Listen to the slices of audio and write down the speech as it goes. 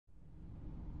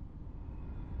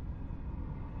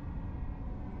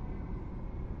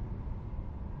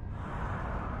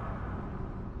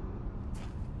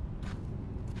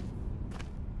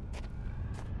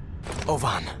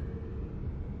Ovan.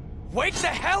 Wake the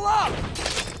hell up!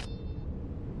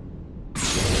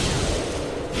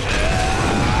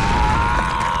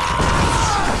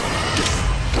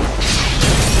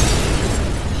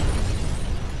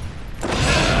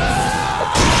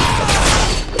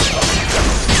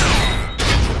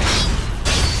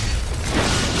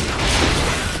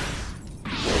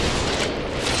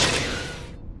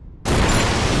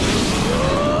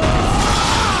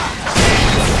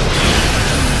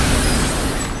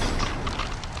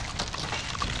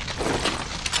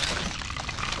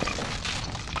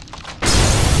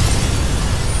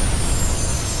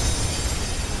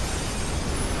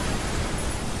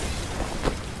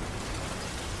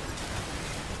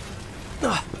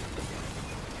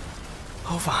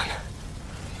 Ovan.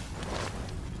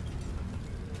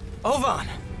 Ovan!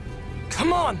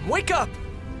 Come on, wake up!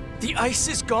 The ice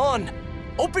is gone!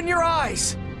 Open your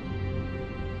eyes!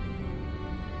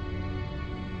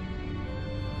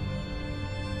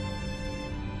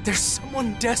 There's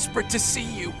someone desperate to see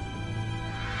you.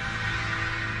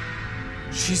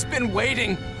 She's been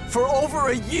waiting for over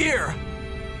a year.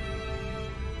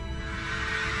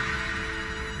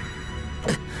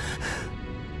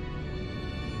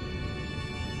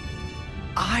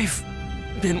 I've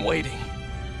been waiting.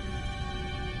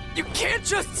 You can't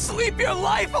just sleep your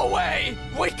life away!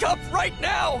 Wake up right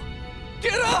now!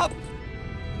 Get up!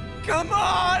 Come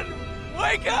on!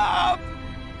 Wake up!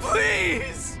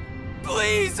 Please!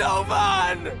 Please,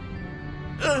 Ovan!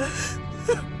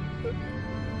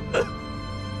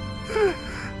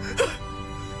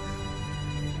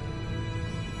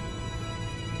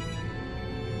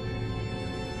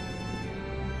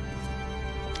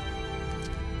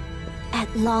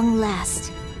 At long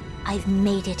last, I've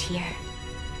made it here.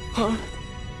 Huh?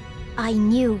 I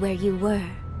knew where you were.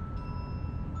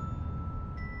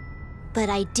 But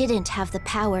I didn't have the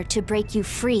power to break you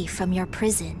free from your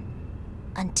prison.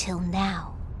 Until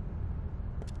now.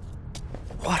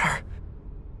 What are...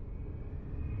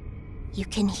 You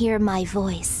can hear my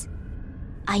voice.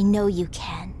 I know you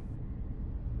can.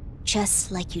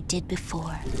 Just like you did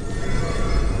before.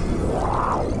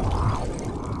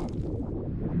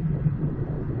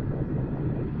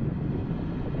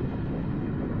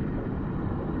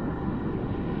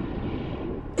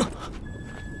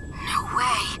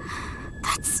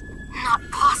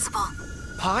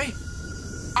 Pi?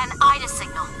 An Ida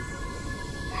signal.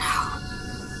 No.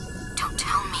 Don't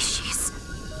tell me she's...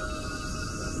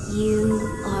 You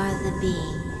are the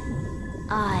being.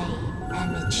 I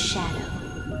am its shadow.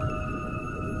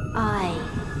 I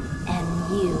am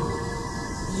you.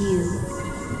 You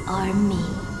are me.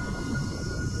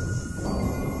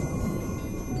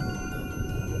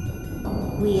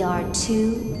 We are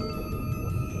two,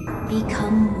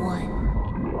 become one.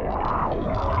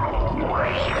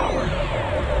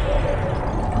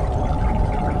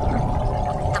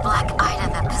 Black Ida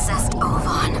that possessed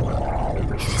Ovan.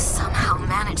 It has somehow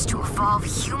managed to evolve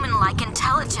human-like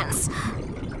intelligence.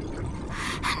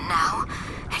 And now,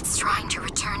 it's trying to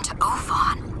return to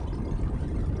Ovan.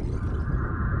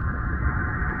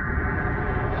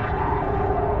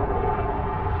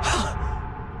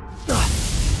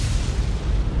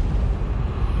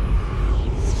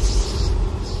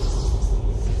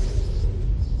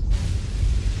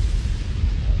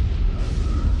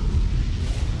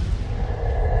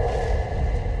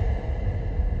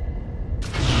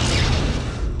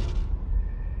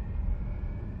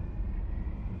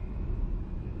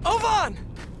 Ovan!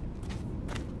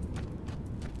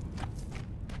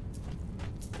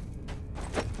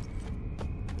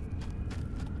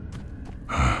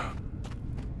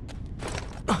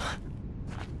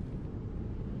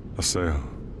 Aseo.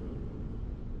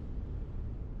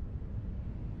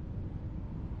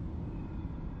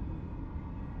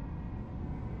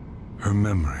 Her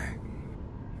memory.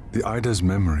 The Ida's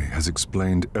memory has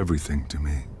explained everything to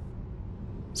me.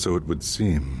 So it would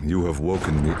seem you have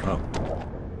woken me up.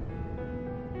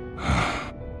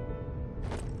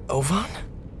 Ovan?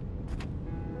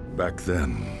 Back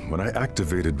then, when I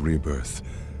activated Rebirth,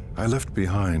 I left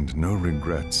behind no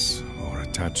regrets or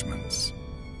attachments.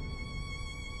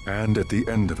 And at the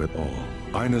end of it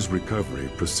all, Ina's recovery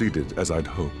proceeded as I'd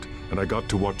hoped, and I got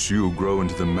to watch you grow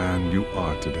into the man you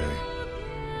are today.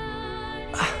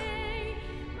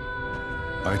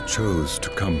 I chose to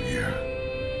come here.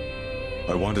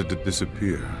 I wanted to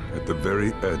disappear at the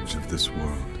very edge of this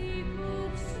world.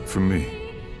 For me,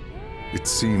 it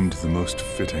seemed the most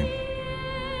fitting.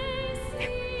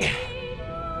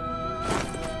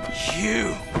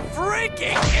 You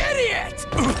freaking idiot!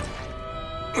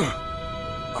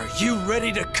 Are you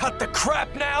ready to cut the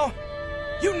crap now?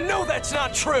 You know that's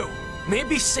not true!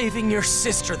 Maybe saving your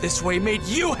sister this way made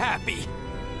you happy.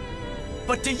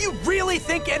 But do you really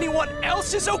think anyone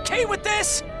else is okay with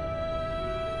this?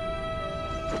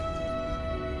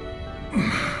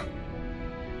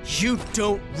 You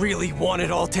don't really want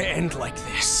it all to end like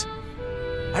this.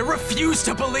 I refuse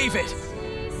to believe it.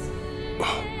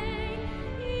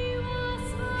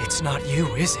 It's not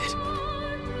you, is it?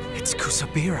 It's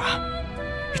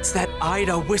Kusabira. It's that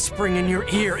Ida whispering in your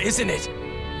ear, isn't it?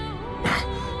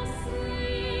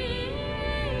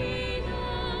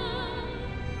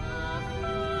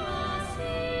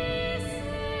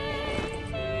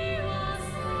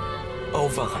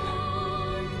 Ovan,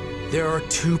 there are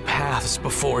two paths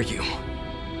before you.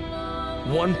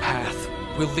 One path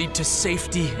will lead to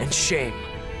safety and shame.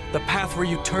 The path where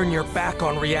you turn your back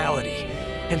on reality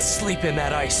and sleep in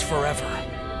that ice forever.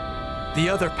 The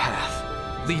other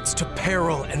path leads to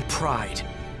peril and pride.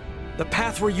 The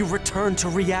path where you return to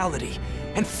reality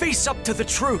and face up to the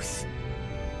truth.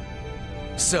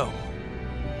 So,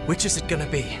 which is it gonna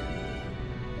be?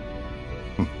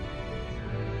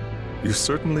 You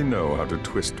certainly know how to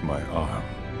twist my arm.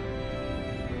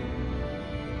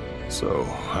 So,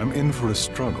 I'm in for a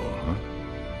struggle, huh?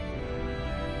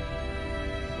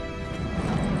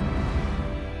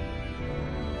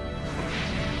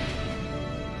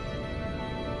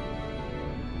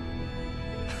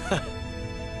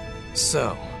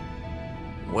 So,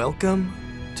 welcome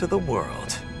to the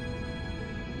world.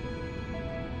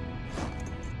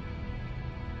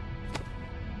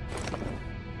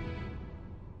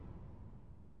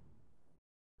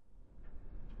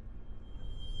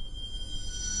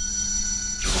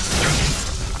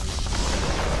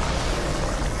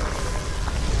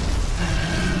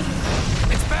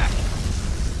 It's back!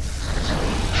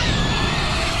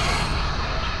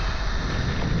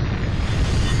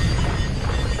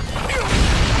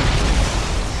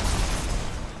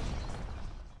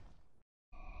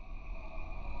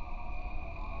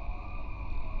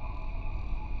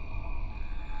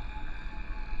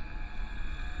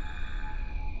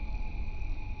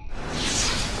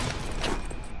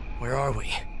 Where are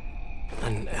we?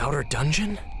 An outer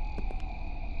dungeon?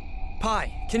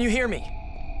 Pi, can you hear me?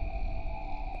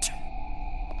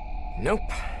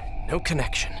 Nope, no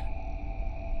connection.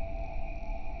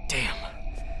 Damn.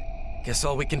 Guess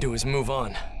all we can do is move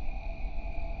on.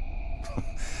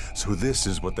 So this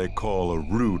is what they call a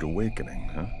rude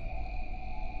awakening,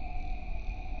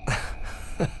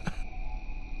 huh?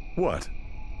 What?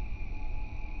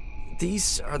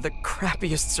 These are the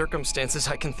crappiest circumstances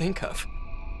I can think of.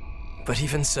 But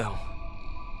even so,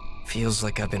 feels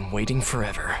like I've been waiting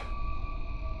forever.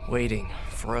 Waiting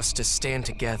for us to stand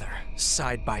together,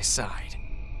 side by side.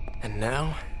 And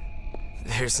now,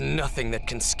 there's nothing that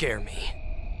can scare me.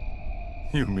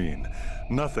 You mean,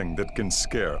 nothing that can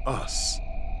scare us?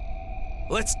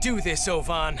 Let's do this,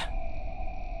 Ovan.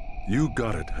 You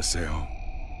got it, Haseo.